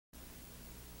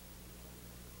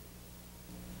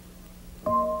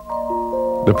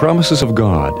The promises of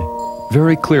God.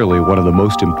 Very clearly one of the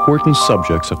most important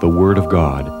subjects of the Word of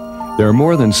God. There are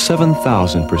more than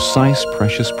 7,000 precise,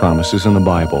 precious promises in the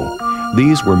Bible.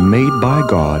 These were made by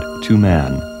God to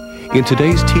man. In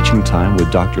today's teaching time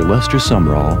with Dr. Lester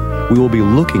Sumrall, we will be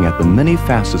looking at the many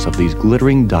facets of these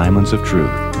glittering diamonds of truth.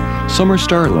 Some are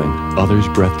startling, others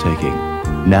breathtaking.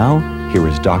 Now, here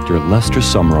is Dr. Lester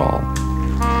Sumrall.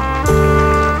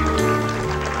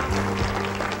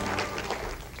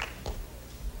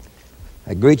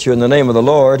 I greet you in the name of the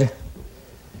Lord,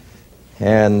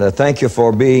 and thank you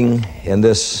for being in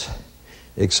this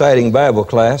exciting Bible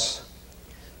class.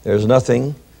 There's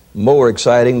nothing more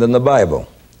exciting than the Bible.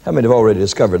 How many have already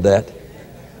discovered that?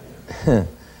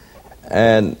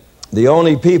 And the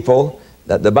only people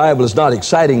that the Bible is not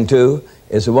exciting to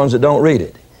is the ones that don't read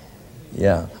it.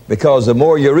 Yeah, because the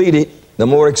more you read it, the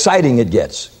more exciting it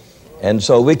gets. And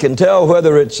so we can tell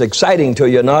whether it's exciting to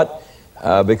you or not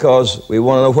because we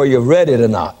want to know whether you've read it or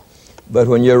not. But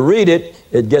when you read it,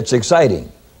 it gets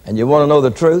exciting. And you want to know the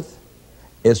truth?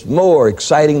 It's more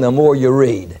exciting the more you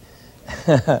read.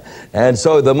 And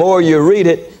so the more you read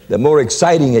it, the more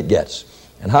exciting it gets.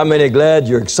 And how many are glad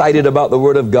you're excited about the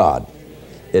Word of God?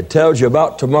 It tells you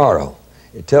about tomorrow.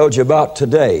 It tells you about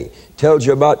today. It tells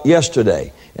you about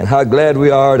yesterday. And how glad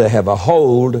we are to have a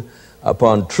hold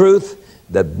upon truth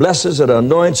that blesses and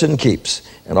anoints and keeps.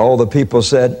 And all the people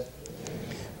said,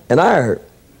 in our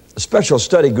special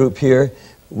study group here,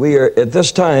 we are at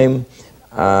this time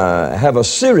have a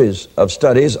series of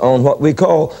studies on what we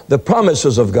call the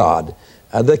promises of God,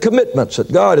 the commitments that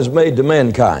God has made to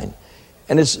mankind.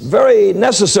 And it's very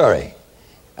necessary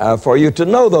for you to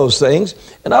know those things.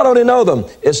 And not only know them,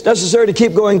 it's necessary to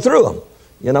keep going through them,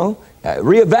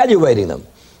 reevaluating them.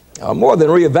 More than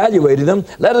reevaluating them,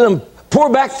 letting them pour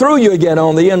back through you again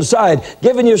on the inside,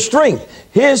 giving you strength.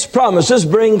 His promises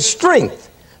bring strength.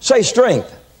 Say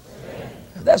strength.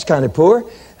 Strength. That's kind of poor.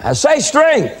 Say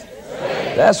strength.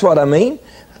 Strength. That's what I mean.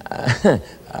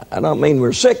 I don't mean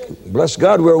we're sick. Bless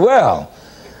God, we're well.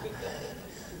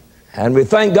 And we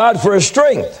thank God for His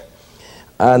strength.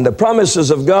 And the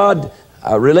promises of God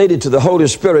related to the Holy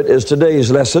Spirit is today's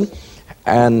lesson.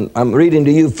 And I'm reading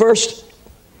to you first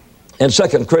in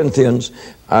 2 Corinthians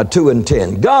 2 and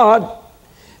 10. God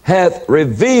hath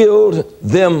revealed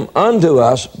them unto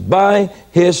us by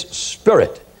His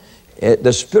Spirit.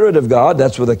 The Spirit of God,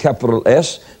 that's with a capital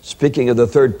S, speaking of the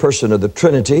third person of the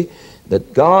Trinity,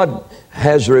 that God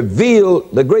has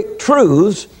revealed the great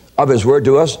truths of His Word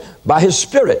to us by His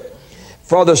Spirit.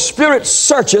 For the Spirit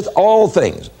searcheth all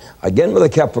things. Again with a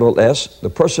capital S, the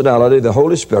personality, the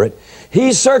Holy Spirit.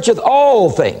 He searcheth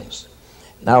all things.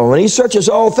 Now, when He searches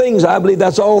all things, I believe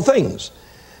that's all things.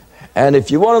 And if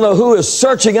you want to know who is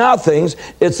searching out things,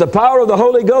 it's the power of the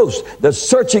Holy Ghost that's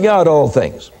searching out all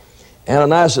things.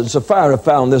 Ananias and Sapphira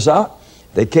found this out.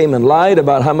 They came and lied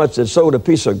about how much they sold a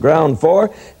piece of ground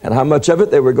for and how much of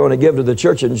it they were going to give to the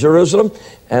church in Jerusalem.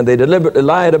 And they deliberately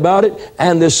lied about it.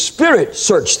 And the Spirit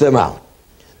searched them out.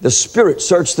 The Spirit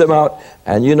searched them out.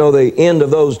 And you know the end of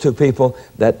those two people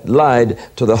that lied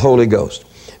to the Holy Ghost.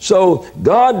 So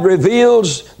God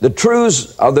reveals the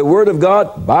truths of the Word of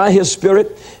God by His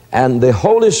Spirit. And the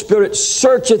Holy Spirit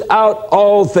searcheth out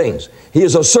all things. He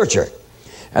is a searcher.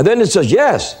 And then it says,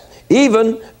 yes,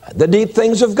 even the deep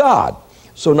things of God.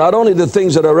 So not only the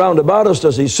things that are round about us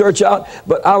does He search out,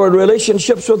 but our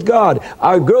relationships with God,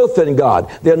 our growth in God,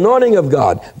 the anointing of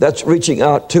God, that's reaching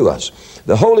out to us.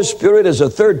 The Holy Spirit is a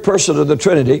third person of the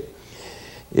Trinity,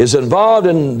 is involved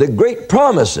in the great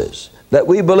promises that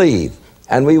we believe,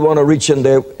 and we want to reach in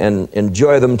there and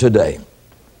enjoy them today.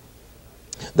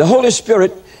 The Holy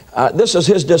Spirit, this is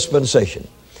His dispensation.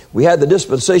 We had the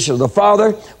dispensation of the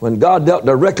Father when God dealt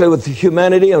directly with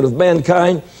humanity and with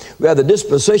mankind. We had the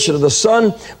dispensation of the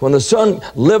Son when the Son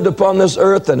lived upon this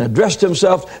earth and addressed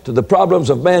Himself to the problems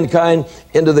of mankind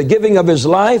into the giving of His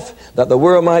life that the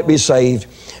world might be saved.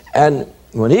 And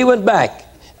when He went back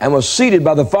and was seated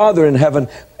by the Father in heaven,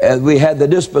 we had the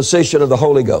dispensation of the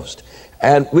Holy Ghost.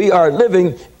 And we are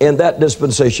living in that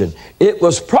dispensation. It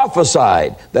was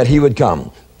prophesied that He would come.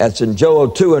 That's in Joel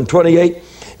 2 and 28.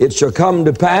 It shall come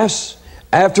to pass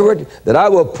afterward that I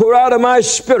will pour out of my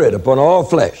Spirit upon all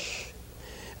flesh.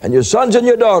 And your sons and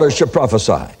your daughters shall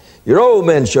prophesy. Your old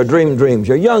men shall dream dreams.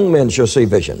 Your young men shall see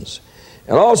visions.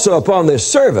 And also upon the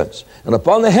servants and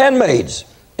upon the handmaids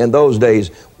in those days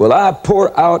will I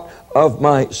pour out of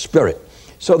my Spirit.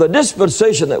 So the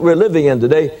dispensation that we're living in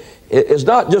today is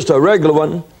not just a regular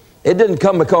one. It didn't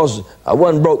come because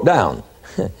one broke down.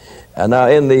 And now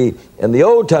in the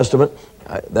Old Testament,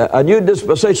 a new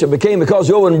dispensation became because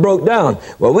the old one broke down.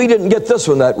 Well, we didn't get this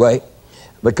one that way.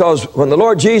 Because when the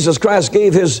Lord Jesus Christ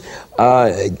gave his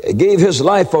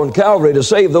life on Calvary to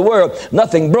save the world,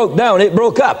 nothing broke down, it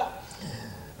broke up.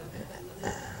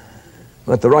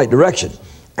 Went the right direction.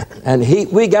 And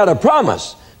we got a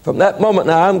promise. From that moment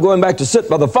now, I'm going back to sit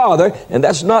by the Father, and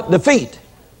that's not defeat.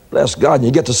 Bless God, and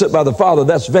you get to sit by the Father,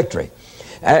 that's victory.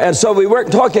 And so we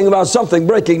weren't talking about something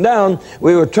breaking down.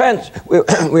 We're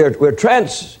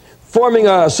transforming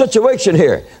a situation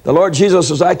here. The Lord Jesus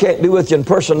says, I can't be with you in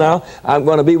person now. I'm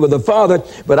going to be with the Father,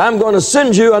 but I'm going to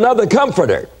send you another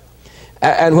comforter.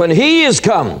 And when he is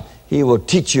come, he will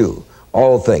teach you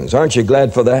all things. Aren't you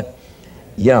glad for that?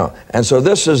 Yeah. And so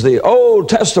this is the Old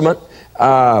Testament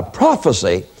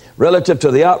prophecy relative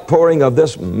to the outpouring of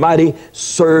this mighty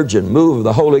surge and move of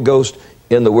the Holy Ghost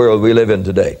in the world we live in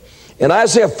today. In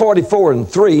Isaiah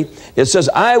 44:3, it says,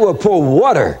 I will pour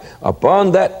water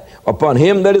upon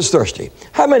him that is thirsty.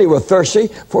 How many were thirsty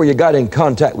before you got in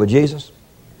contact with Jesus?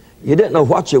 You didn't know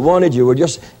what you wanted. You were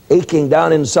just aching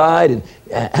down inside,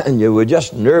 and you were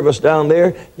just nervous down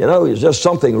there. You know, it was just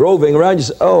something roving around. You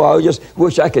said, oh, I just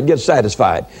wish I could get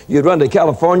satisfied. You'd run to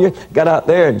California, got out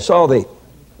there and saw the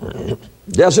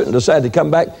desert and decided to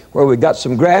come back where we got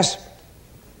some grass.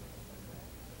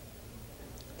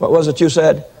 What was it you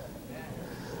said?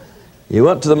 You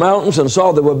went to the mountains and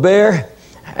saw they were bare,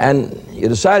 and you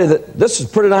decided that this is a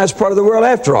pretty nice part of the world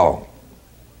after all.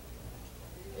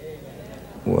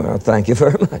 Well, thank you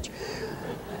very much.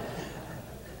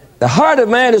 The heart of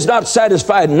man is not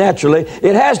satisfied naturally.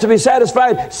 It has to be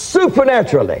satisfied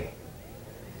supernaturally.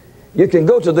 You can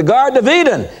go to the Garden of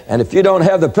Eden, and if you don't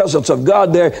have the presence of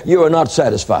God there, you are not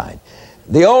satisfied.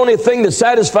 The only thing that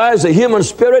satisfies the human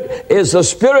spirit is the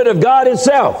Spirit of God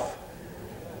itself.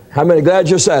 How many glad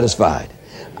you're satisfied?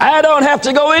 I don't have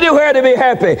to go anywhere to be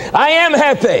happy. I am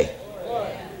happy.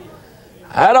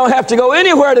 I don't have to go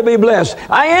anywhere to be blessed.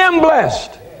 I am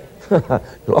blessed.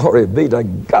 Glory be to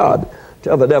God.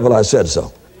 Tell the devil I said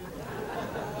so.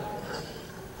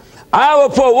 I will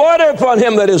pour water upon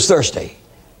him that is thirsty.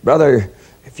 Brother,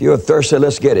 if you're thirsty,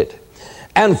 let's get it.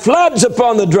 And floods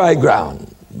upon the dry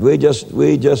ground. We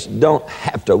just don't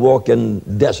have to walk in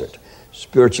desert,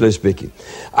 spiritually speaking.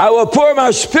 I will pour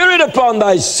my Spirit upon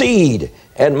thy seed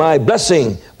and my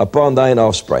blessing upon thine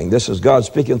offspring. This is God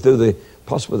speaking through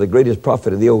possibly the greatest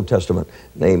prophet of the Old Testament,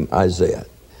 named Isaiah.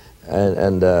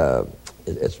 And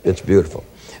it's beautiful.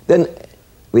 Then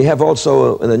we have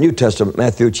also in the New Testament,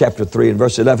 Matthew chapter 3 and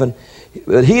verse 11,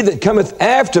 that he that cometh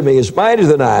after me is mightier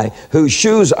than I, whose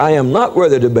shoes I am not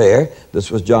worthy to bear.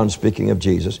 This was John speaking of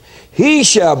Jesus. He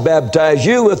shall baptize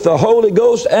you with the Holy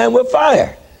Ghost and with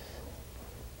fire.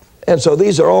 And so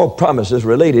these are all promises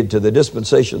related to the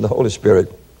dispensation of the Holy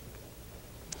Spirit,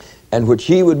 and which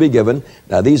he would be given.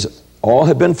 Now these all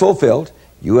have been fulfilled.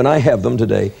 You and I have them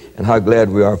today, and how glad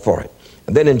we are for it.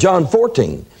 And then in John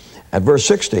 14 and verse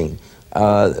 16,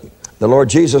 the Lord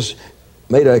Jesus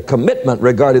made a commitment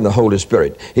regarding the Holy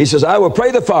Spirit. He says, I will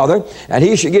pray the Father, and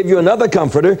he shall give you another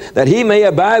comforter, that he may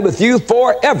abide with you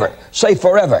forever. Say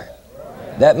forever.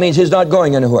 That means he's not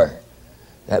going anywhere.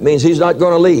 That means he's not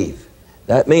going to leave.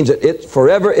 That means that it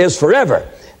forever is forever.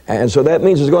 And so that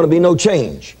means there's going to be no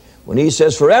change. When he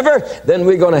says forever, then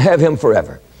we're going to have him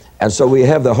forever. And so we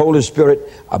have the Holy Spirit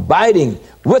abiding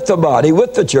with the body,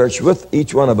 with the church, with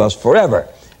each one of us forever.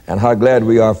 And how glad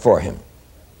we are for him.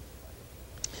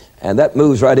 And that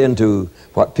moves right into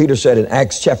what Peter said in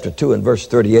Acts chapter 2 and verse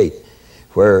 38,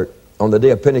 where on the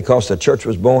day of Pentecost the church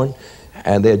was born,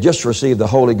 and they had just received the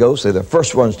Holy Ghost. They're the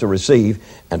first ones to receive.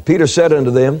 And Peter said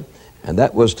unto them, and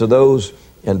that was to those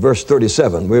in verse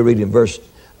 37. We're reading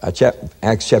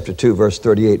Acts chapter 2, verse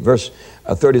 38. Verse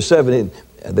 37,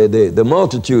 the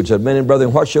multitude said, Men and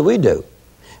brethren, what shall we do?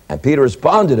 And Peter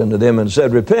responded unto them and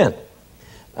said, Repent.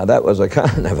 Now that was a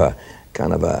kind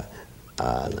of a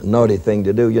naughty thing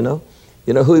to do, you know.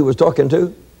 You know who he was talking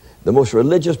to? The most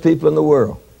religious people in the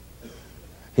world.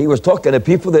 He was talking to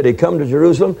people that had come to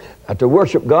Jerusalem to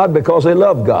worship God because they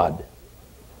loved God.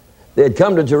 They had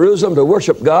come to Jerusalem to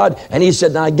worship God, and he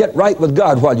said, now get right with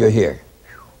God while you're here.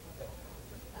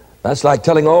 That's like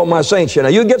telling all my saints, you know,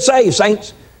 you get saved,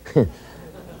 saints.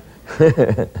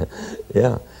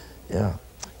 Yeah.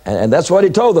 And that's what he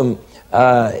told them.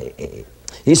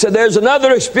 He said, there's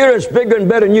another experience bigger and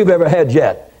better than you've ever had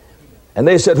yet. And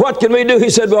they said, what can we do? He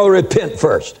said, well, repent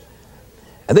first.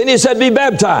 And then he said, be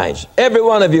baptized, every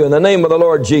one of you, in the name of the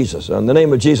Lord Jesus, in the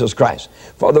name of Jesus Christ,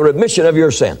 for the remission of your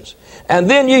sins. And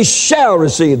then ye shall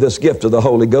receive this gift of the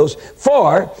Holy Ghost,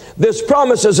 for this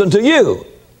promise is unto you.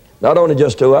 Not only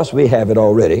just to us, we have it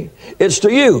already. It's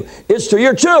to you. It's to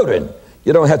your children.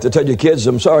 You don't have to tell your kids,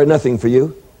 I'm sorry, nothing for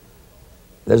you.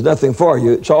 There's nothing for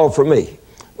you. It's all for me.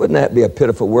 Wouldn't that be a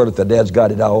pitiful world if the dad's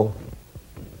got it all?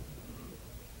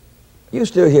 You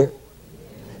still here?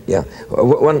 Yeah.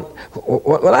 When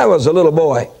I was a little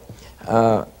boy,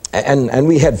 and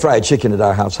we had fried chicken at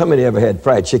our house. How many ever had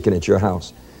fried chicken at your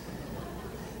house?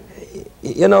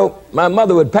 You know, my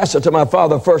mother would pass it to my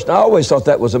father first, and I always thought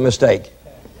that was a mistake.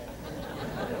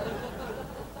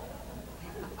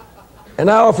 And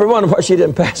I often wonder why she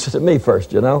didn't pass it to me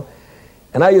first, you know.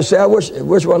 And I used to say, I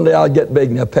wish one day I'll get big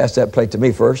and they'll pass that plate to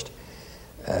me first.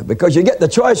 Because you get the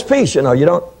choice piece, you know. You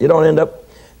don't end up,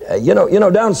 you know,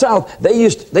 down south, they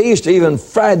used to even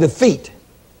fry the feet.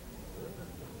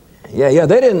 Yeah,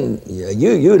 they didn't,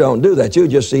 you don't do that. You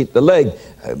just eat the leg.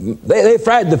 They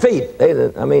fried the feet.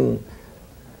 I mean,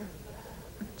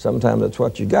 sometimes that's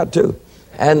what you got to.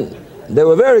 And they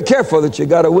were very careful that you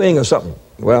got a wing or something.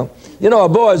 Well, you know, a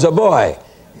boy's a boy.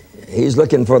 He's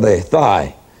looking for the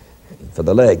thigh, for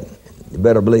the leg. You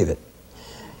better believe it.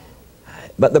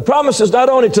 But the promise is not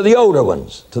only to the older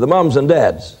ones, to the moms and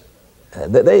dads.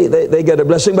 They get a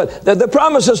blessing, but the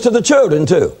promise is to the children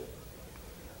too.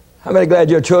 How many glad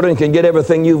your children can get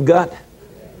everything you've got?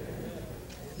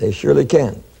 They surely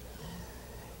can.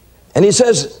 And he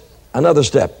says, another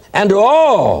step. And to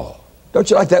all. Don't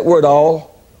you like that word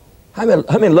all? How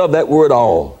many love that word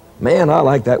all? Man, I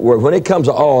like that word. When it comes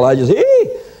to all, I just,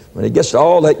 when it gets to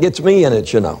all, that gets me in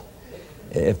it, you know.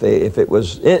 If it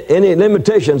was any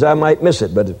limitations, I might miss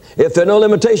it. But if there are no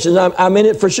limitations, I'm in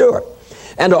it for sure.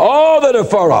 And to all that are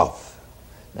far off.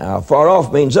 Now, far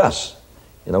off means us.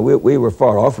 You know, we were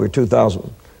far off. We were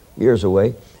 2,000 years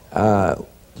away. So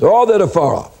all that are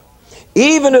far off.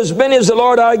 Even as many as the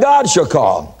Lord our God shall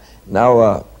call.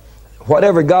 Now,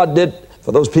 whatever God did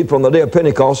for those people on the day of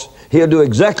Pentecost, He'll do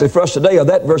exactly for us today, or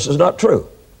that verse is not true.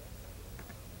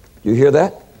 You hear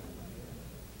that?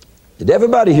 Did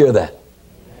everybody hear that?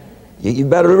 You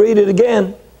better read it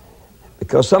again,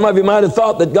 because some of you might have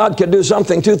thought that God could do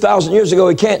something 2,000 years ago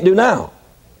He can't do now.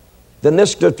 Then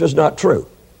this scripture is not true.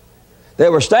 They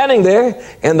were standing there.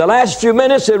 In the last few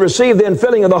minutes, they received the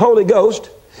infilling of the Holy Ghost,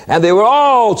 and they were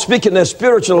all speaking their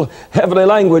spiritual heavenly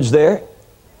language there.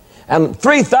 And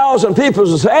 3,000 people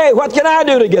would say, hey, what can I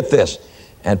do to get this?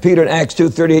 And Peter in Acts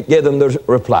 2:38 gave them the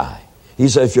reply. He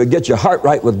said, if you get your heart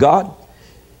right with God,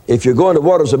 if you're going to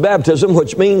waters of baptism,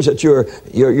 which means that you're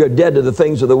dead to the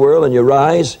things of the world and you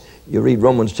rise, you read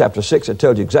Romans chapter 6, it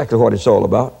tells you exactly what it's all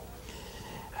about.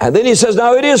 And then he says,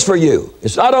 now it is for you.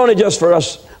 It's not only just for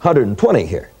us 120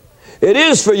 here. It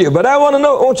is for you, but I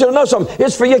want you to know something.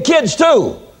 It's for your kids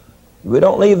too. We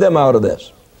don't leave them out of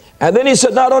this. And then he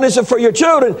said, not only is it for your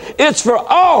children, it's for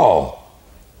all.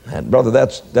 And brother,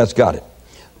 that's got it.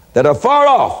 That are far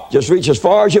off, just reach as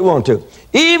far as you want to.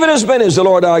 Even as many as the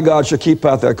Lord our God shall keep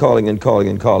out there calling and calling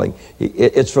and calling.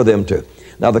 It's for them too.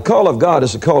 Now the call of God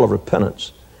is a call of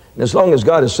repentance. And as long as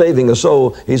God is saving a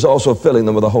soul, He's also filling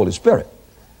them with the Holy Spirit.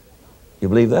 You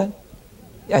believe that?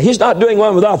 Yeah, He's not doing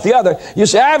one without the other. You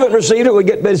say, I haven't received it, well,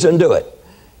 get busy and do it.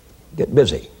 Get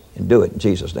busy and do it in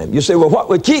Jesus' name. You say, well, what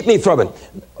would keep me from it?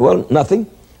 Well, nothing.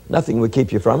 Nothing would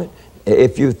keep you from it.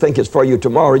 If you think it's for you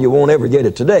tomorrow, you won't ever get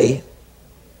it today.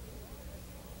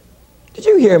 Did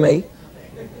you hear me?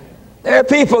 There are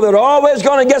people that are always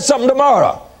going to get something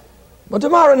tomorrow. Well,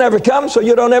 tomorrow never comes, so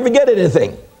you don't ever get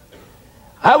anything.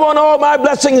 I want all my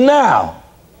blessings now.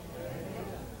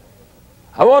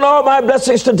 I want all my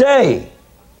blessings today.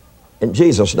 In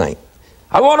Jesus' name.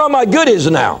 I want all my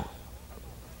goodies now.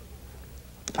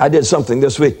 I did something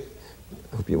this week.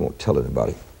 I hope you won't tell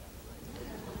anybody.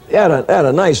 I had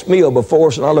a nice meal before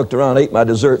us, and I looked around and ate my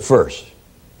dessert first.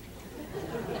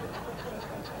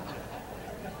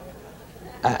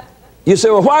 You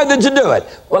say, well, why did you do it?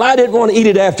 Well, I didn't want to eat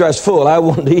it after I was full. I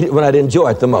wanted to eat it when I'd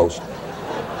enjoy it the most.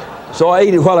 So I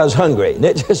ate it while I was hungry. And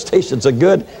it just tasted so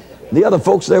good. The other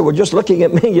folks there were just looking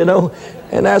at me, you know.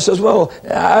 And I says, well,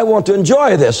 I want to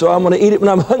enjoy this, so I'm going to eat it when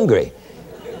I'm hungry.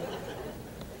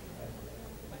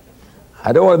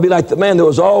 I don't want to be like the man that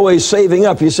was always saving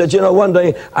up. He said, you know, one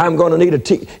day I'm going to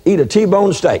need eat a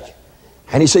T-bone steak.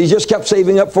 And he said he just kept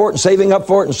saving up for it and saving up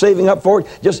for it and saving up for it,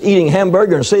 just eating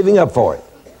hamburger and saving up for it.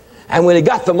 And when he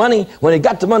got the money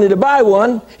to buy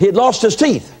one, he had lost his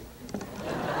teeth.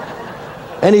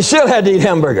 And he still had to eat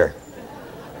hamburger.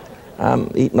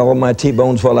 I'm eating all my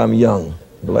T-bones while I'm young.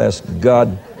 Bless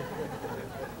God.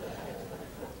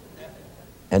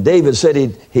 And David said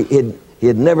he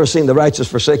had never seen the righteous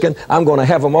forsaken. I'm going to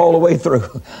have them all the way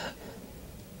through.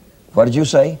 What did you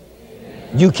say?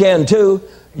 Amen. You can too.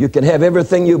 You can have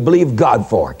everything you believe God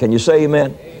for. Can you say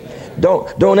amen? Amen.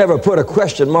 Don't ever put a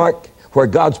question mark where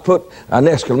God's put an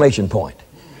exclamation point.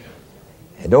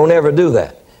 And don't ever do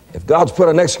that. If God's put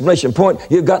an exclamation point,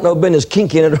 you've got no business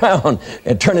kinking it around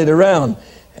and turning it around.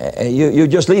 You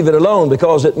just leave it alone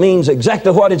because it means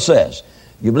exactly what it says.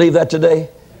 You believe that today?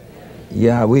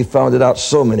 Yeah, we found it out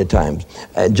so many times.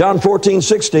 John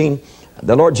 14:16,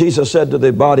 the Lord Jesus said to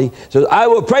the body, says, I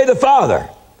will pray the Father,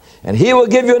 and He will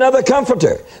give you another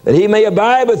comforter, that He may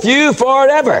abide with you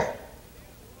forever.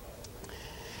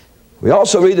 We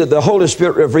also read that the Holy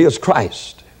Spirit reveals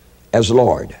Christ as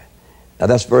Lord. Now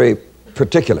that's very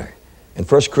particular. In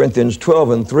 1 Corinthians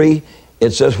 12:3,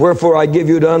 it says, wherefore I give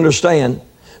you to understand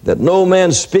that no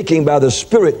man speaking by the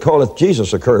Spirit calleth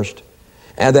Jesus accursed,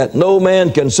 and that no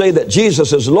man can say that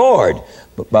Jesus is Lord,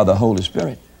 but by the Holy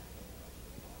Spirit.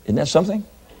 Isn't that something?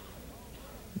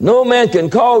 No man can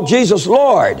call Jesus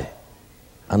Lord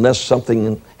unless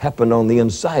something happened on the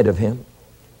inside of him.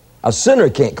 A sinner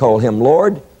can't call Him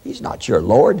Lord. He's not your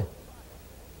Lord.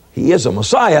 He is a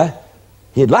Messiah.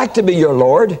 He'd like to be your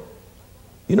Lord.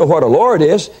 You know what a Lord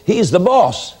is? He's the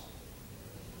boss.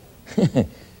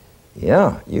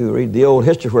 Yeah, you read the old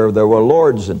history where there were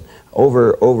lords and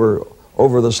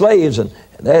over the slaves, and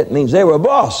that means they were a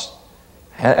boss.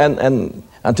 And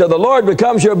until the Lord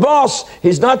becomes your boss,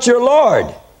 He's not your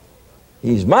Lord.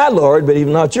 He's my Lord, but He's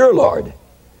not your Lord.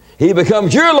 He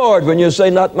becomes your Lord when you say,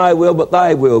 not my will, but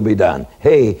thy will be done.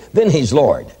 Hey, then He's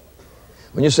Lord.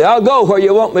 When you say, I'll go where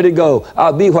you want me to go,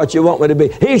 I'll be what you want me to be,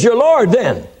 He's your Lord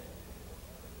then.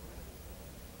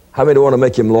 How many want to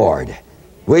make Him Lord?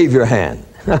 Wave your hand.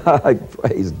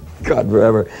 Praise God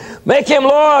forever. Make Him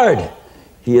Lord.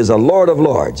 He is a Lord of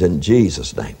Lords in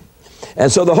Jesus' name.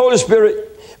 And so the Holy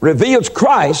Spirit reveals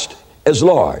Christ as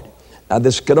Lord. Now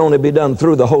this can only be done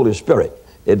through the Holy Spirit.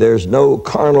 There's no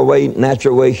carnal way,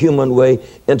 natural way, human way,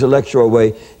 intellectual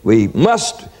way.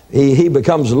 He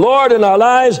becomes Lord in our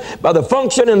lives by the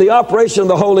function and the operation of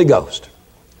the Holy Ghost.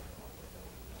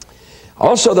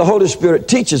 Also, the Holy Spirit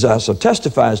teaches us or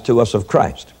testifies to us of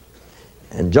Christ.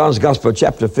 In John's Gospel,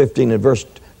 chapter 15 and verse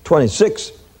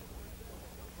 26,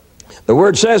 the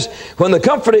Word says, when the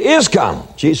Comforter is come,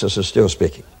 Jesus is still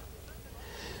speaking,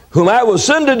 whom I will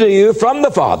send unto you from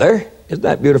the Father. Isn't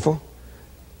that beautiful?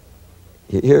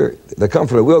 Here, the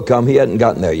Comforter will come. He hadn't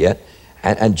gotten there yet.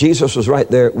 And Jesus was right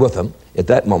there with them at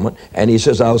that moment. And He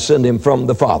says, I'll send Him from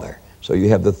the Father. So you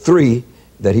have the three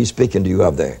that He's speaking to you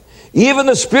of there. Even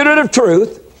the Spirit of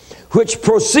truth, which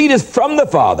proceedeth from the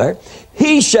Father,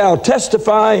 He shall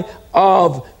testify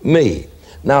of me.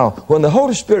 Now, when the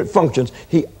Holy Spirit functions,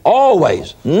 He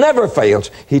always, never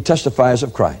fails, He testifies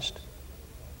of Christ.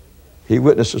 He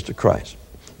witnesses to Christ.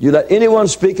 You let anyone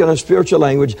speak in a spiritual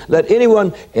language, let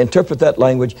anyone interpret that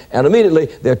language, and immediately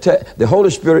the Holy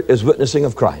Spirit is witnessing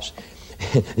of Christ.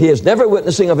 He is never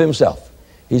witnessing of Himself.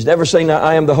 He's never saying, now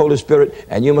I am the Holy Spirit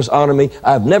and you must honor me.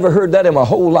 I've never heard that in my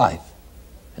whole life.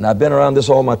 And I've been around this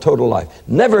all my total life.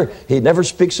 He never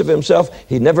speaks of Himself.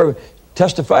 He never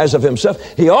testifies of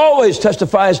Himself. He always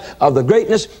testifies of the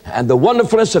greatness and the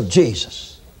wonderfulness of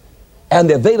Jesus and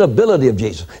the availability of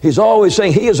Jesus. He's always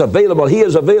saying, He is available, He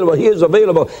is available, He is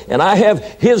available, and I have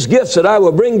His gifts that I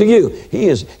will bring to you. He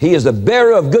is the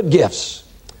bearer of good gifts.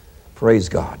 Praise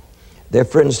God. Their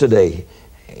friends today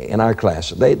in our class,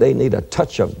 they need a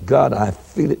touch of God. I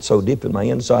feel it so deep in my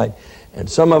inside. And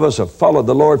some of us have followed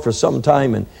the Lord for some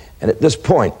time, and at this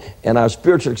point in our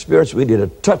spiritual experience, we need a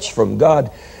touch from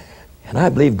God, and I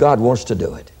believe God wants to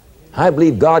do it. I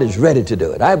believe God is ready to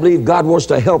do it. I believe God wants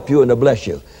to help you and to bless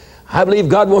you. I believe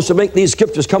God wants to make these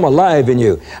scriptures come alive in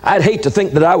you. I'd hate to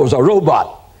think that I was a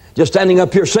robot, just standing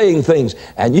up here saying things,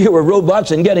 and you were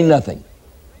robots and getting nothing.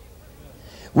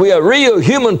 We are real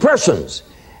human persons.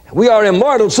 We are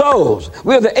immortal souls.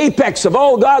 We are the apex of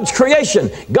all God's creation.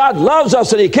 God loves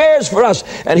us and He cares for us.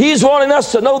 And He's wanting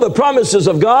us to know the promises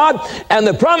of God and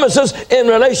the promises in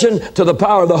relation to the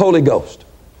power of the Holy Ghost.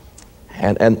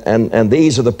 And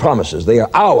these are the promises. They are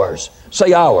ours.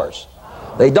 Say ours.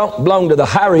 They don't belong to the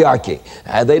hierarchy.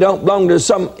 They don't belong to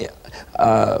some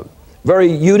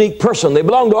very unique person. They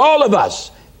belong to all of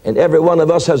us. And every one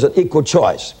of us has an equal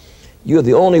choice. You're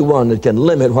the only one that can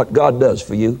limit what God does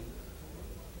for you.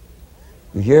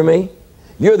 You hear me?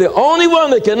 You're the only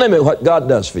one that can limit what God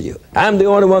does for you. I'm the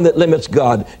only one that limits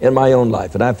God in my own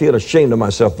life. And I feel ashamed of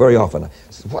myself very often. I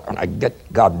say, why don't I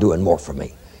get God doing more for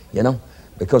me? You know?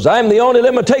 Because I'm the only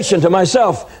limitation to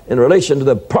myself in relation to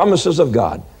the promises of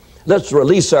God. Let's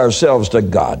release ourselves to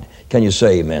God. Can you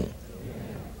say amen?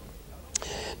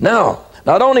 Now,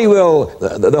 not only will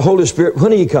the Holy Spirit,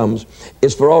 when He comes,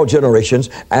 is for all generations,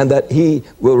 and that He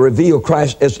will reveal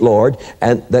Christ as Lord,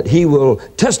 and that He will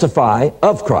testify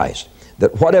of Christ,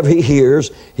 that whatever He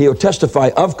hears, He'll testify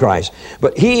of Christ.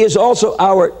 But He is also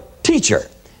our teacher.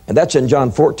 And that's in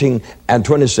John 14 and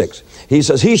 26. He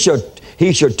says, he shall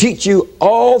teach you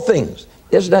all things.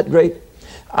 Isn't that great?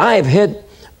 I have had,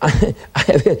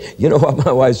 you know what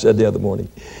my wife said the other morning?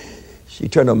 She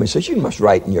turned on me and says, you must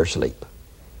write in your sleep.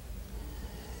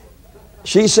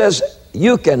 She says,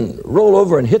 you can roll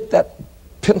over and hit that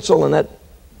pencil and that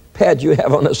pad you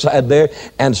have on the side there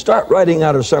and start writing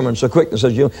out a sermon so quick. And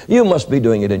says, you must be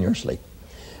doing it in your sleep.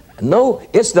 No,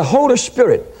 it's the Holy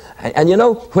Spirit. And you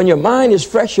know, when your mind is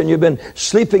fresh and you've been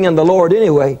sleeping in the Lord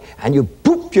anyway, and you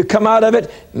come out of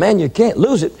it, man, you can't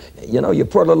lose it. You know, your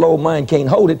poor little old mind can't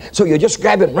hold it, so you just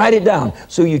grab it and write it down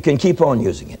so you can keep on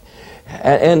using it.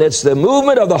 And it's the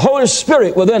movement of the Holy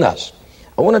Spirit within us.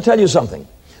 I want to tell you something.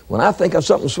 When I think of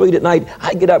something sweet at night,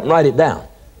 I get up and write it down.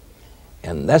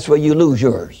 And that's where you lose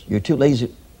yours. You're too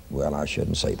lazy. Well, I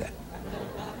shouldn't say that.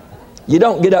 You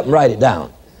don't get up and write it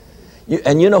down.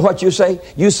 And you know what you say?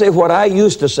 You say what I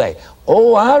used to say.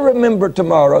 Oh, I remember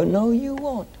tomorrow. No, you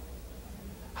won't.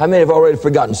 How many have already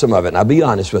forgotten some of it? Now, be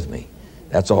honest with me.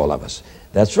 That's all of us.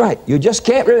 That's right. You just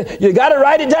can't remember. You got to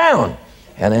write it down.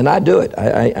 And I do it.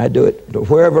 I do it.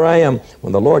 Wherever I am,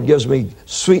 when the Lord gives me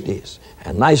sweeties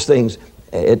and nice things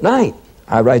at night,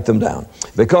 I write them down.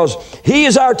 Because He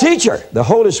is our teacher. The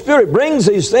Holy Spirit brings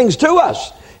these things to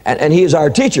us. And He is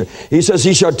our teacher. He says,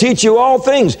 He shall teach you all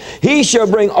things. He shall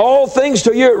bring all things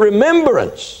to your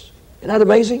remembrance. Isn't that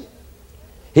amazing?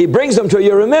 He brings them to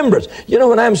your remembrance. You know,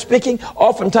 when I'm speaking,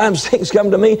 oftentimes things come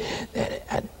to me,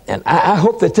 and I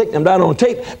hope they take them down on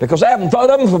tape, because I haven't thought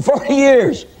of them for 40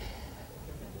 years.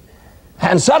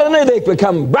 And suddenly they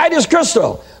become bright as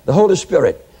crystal. The Holy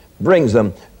Spirit brings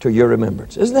them to your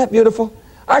remembrance. Isn't that beautiful?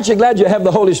 Aren't you glad you have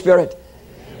the Holy Spirit?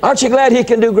 Aren't you glad He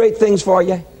can do great things for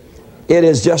you? It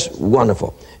is just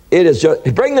wonderful. It is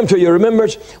just, bring them to your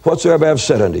remembrance whatsoever I have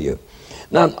said unto you.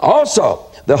 Now, also,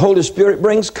 the Holy Spirit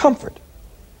brings comfort.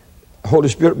 The Holy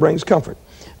Spirit brings comfort.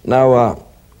 Now,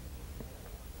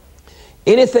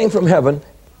 anything from heaven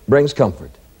brings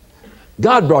comfort.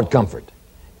 God brought comfort.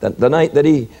 The night that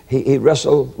he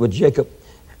wrestled with Jacob,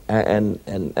 and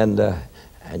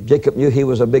Jacob knew he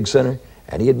was a big sinner,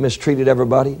 and he had mistreated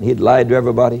everybody, and he had lied to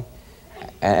everybody.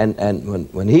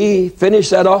 And when he finished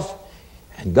that off,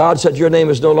 and God said, your name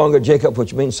is no longer Jacob,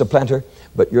 which means supplanter,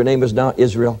 but your name is now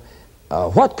Israel.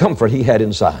 What comfort he had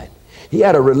inside. He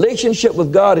had a relationship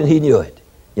with God, and he knew it.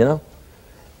 You know?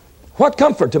 What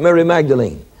comfort to Mary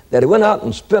Magdalene, that he went out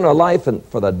and spent her life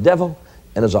for the devil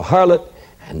and as a harlot,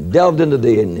 and delved into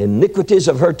the iniquities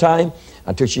of her time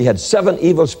until she had 7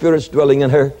 evil spirits dwelling in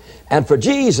her, and for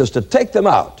Jesus to take them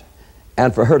out,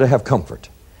 and for her to have comfort.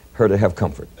 Her to have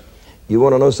comfort. You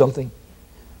want to know something?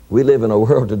 We live in a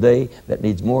world today that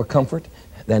needs more comfort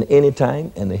than any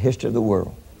time in the history of the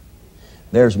world.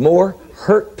 There's more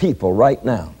hurt people right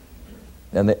now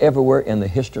than there ever were in the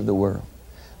history of the world.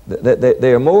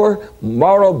 There are more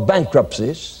moral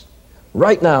bankruptcies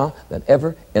right now than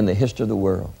ever in the history of the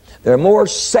world. There are more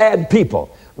sad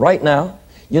people right now.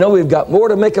 You know, we've got more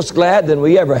to make us glad than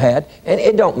we ever had, and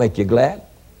it don't make you glad.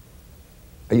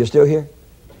 Are you still here?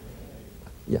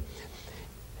 Yeah.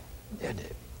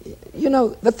 You know,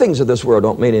 the things of this world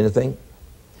don't mean anything.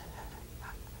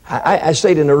 I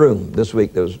stayed in a room this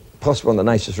week that was possibly one of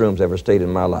the nicest rooms I ever stayed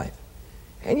in my life.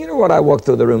 And you know what I walked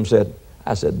through the room and said?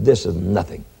 I said, this is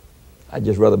nothing. I'd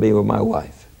just rather be with my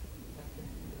wife.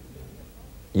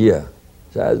 Yeah.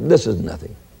 So this is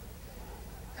nothing.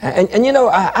 And you know,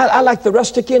 I like the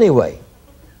rustic anyway.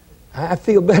 I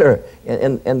feel better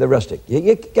in the rustic.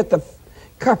 You get the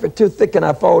carpet too thick and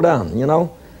I fall down, you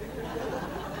know.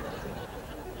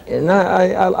 And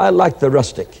I like the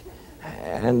rustic.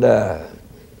 And I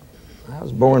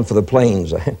was born for the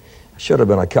plains. I should have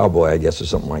been a cowboy, I guess, or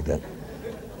something like that.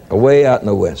 Away out in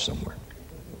the west somewhere.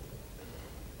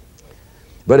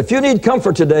 But if you need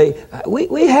comfort today,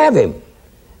 we have Him.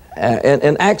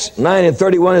 In Acts 9 and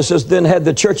 31, it says, then had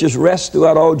the churches rest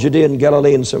throughout all Judea and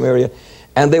Galilee and Samaria,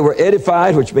 and they were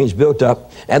edified, which means built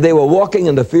up, and they were walking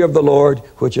in the fear of the Lord,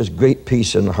 which is great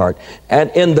peace in the heart.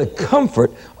 And in the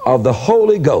comfort of the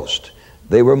Holy Ghost,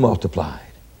 they were multiplied.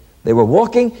 They were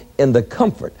walking in the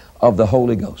comfort of the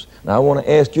Holy Ghost. Now I want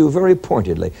to ask you very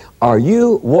pointedly, are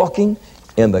you walking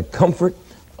in the comfort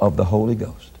of the Holy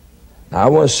Ghost? Now I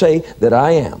want to say that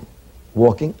I am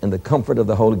walking in the comfort of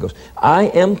the Holy Ghost. I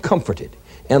am comforted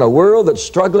in a world that's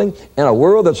struggling, in a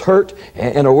world that's hurt,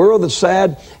 in a world that's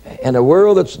sad, in a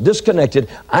world that's disconnected.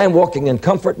 I am walking in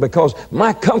comfort because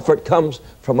my comfort comes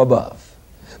from above.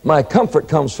 My comfort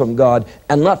comes from God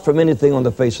and not from anything on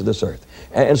the face of this earth.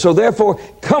 And so therefore,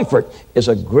 comfort is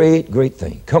a great, great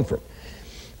thing. Comfort.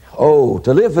 Oh,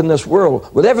 to live in this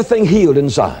world with everything healed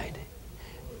inside.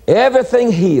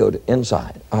 Everything healed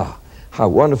inside. How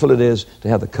wonderful it is to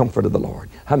have the comfort of the Lord.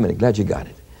 How many glad you got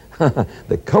it?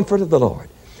 The comfort of the Lord.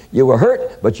 You were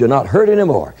hurt, but you're not hurt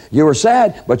anymore. You were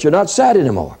sad, but you're not sad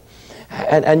anymore.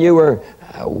 And you were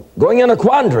going in a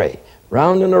quandary,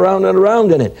 round and around and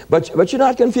around in it. But you're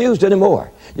not confused anymore.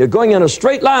 You're going in a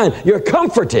straight line. You're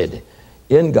comforted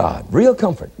in God. Real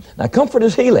comfort. Now, comfort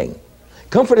is healing.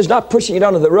 Comfort is not pushing it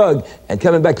under the rug and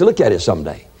coming back to look at it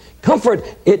someday. Comfort,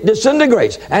 it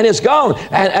disintegrates, and it's gone.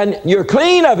 And you're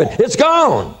clean of it. It's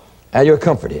gone. And you're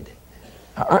comforted.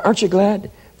 Aren't you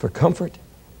glad for comfort?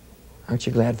 Aren't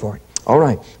you glad for it? All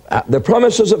right. The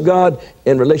promises of God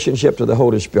in relationship to the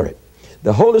Holy Spirit.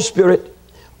 The Holy Spirit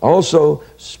also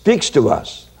speaks to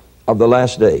us of the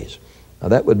last days. Now,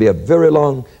 that would be a very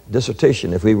long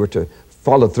dissertation if we were to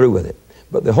follow through with it.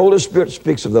 But the Holy Spirit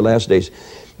speaks of the last days.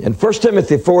 In 1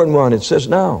 Timothy 4:1, it says,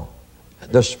 now,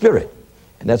 the Spirit,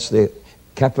 and that's the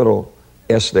capital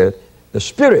S there, the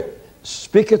Spirit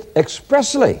speaketh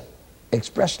expressly,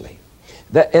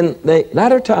 that in the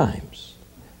latter times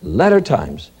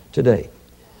today,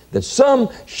 that some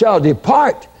shall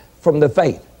depart from the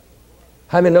faith.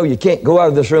 How many know you can't go out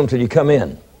of this room till you come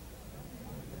in?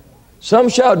 Some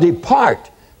shall depart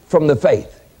from the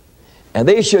faith, and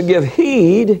they shall give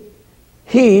heed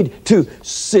to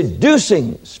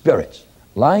seducing spirits,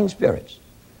 lying spirits,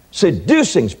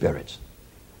 seducing spirits,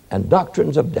 and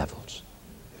doctrines of devils.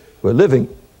 We're living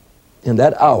in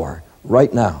that hour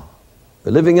right now.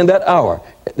 We're living in that hour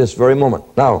at this very moment.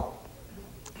 Now,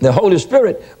 the Holy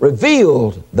Spirit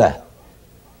revealed that.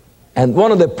 And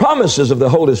one of the promises of the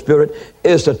Holy Spirit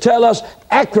is to tell us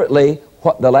accurately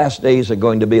what the last days are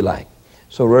going to be like.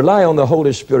 So rely on the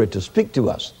Holy Spirit to speak to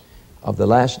us of the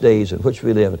last days in which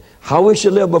we live, how we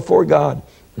should live before God,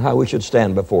 and how we should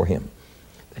stand before Him.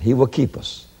 That He will keep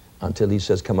us until He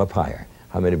says, come up higher.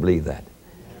 How many believe that?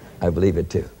 I believe it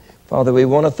too. Father, we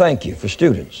want to thank You for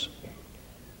students.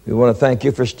 We want to thank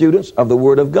You for students of the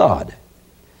Word of God.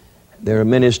 There are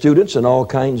many students in all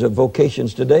kinds of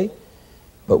vocations today,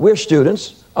 but we're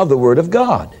students of the Word of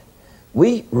God.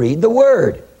 We read the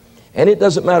Word. And it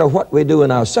doesn't matter what we do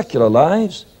in our secular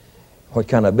lives, what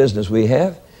kind of business we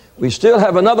have, we still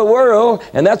have another world,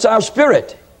 and that's our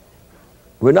spirit.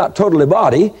 We're not totally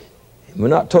body, we're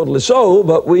not totally soul,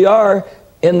 but we are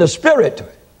in the Spirit.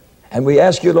 And we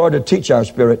ask You, Lord, to teach our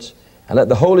spirits, and let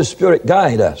the Holy Spirit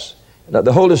guide us. Let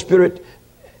the Holy Spirit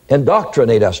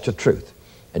indoctrinate us to truth,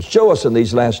 and show us in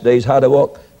these last days how to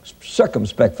walk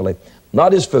circumspectly,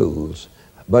 not as fools,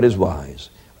 but as wise.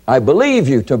 I believe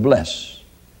You to bless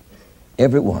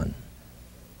everyone,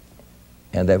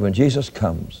 and that when Jesus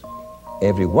comes,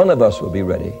 every one of us will be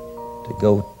ready to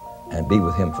go and be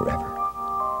with Him forever.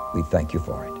 We thank You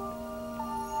for it.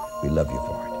 We love You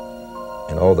for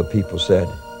it. And all the people said,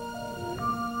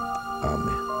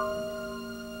 Amen.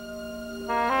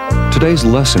 Today's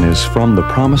lesson is from the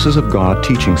Promises of God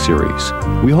teaching series.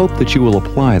 We hope that you will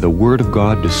apply the Word of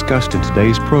God discussed in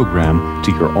today's program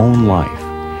to your own life.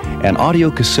 An audio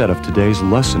cassette of today's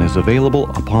lesson is available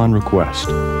upon request.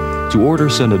 To order,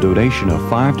 send a donation of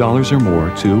 $5 or more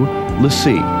to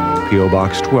LaCie, P.O.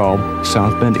 Box 12,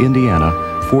 South Bend, Indiana,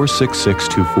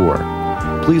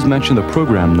 46624. Please mention the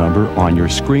program number on your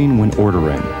screen when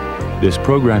ordering. This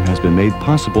program has been made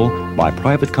possible by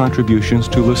private contributions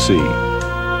to LaCie.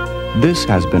 This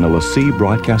has been a LaCie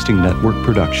Broadcasting Network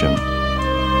production.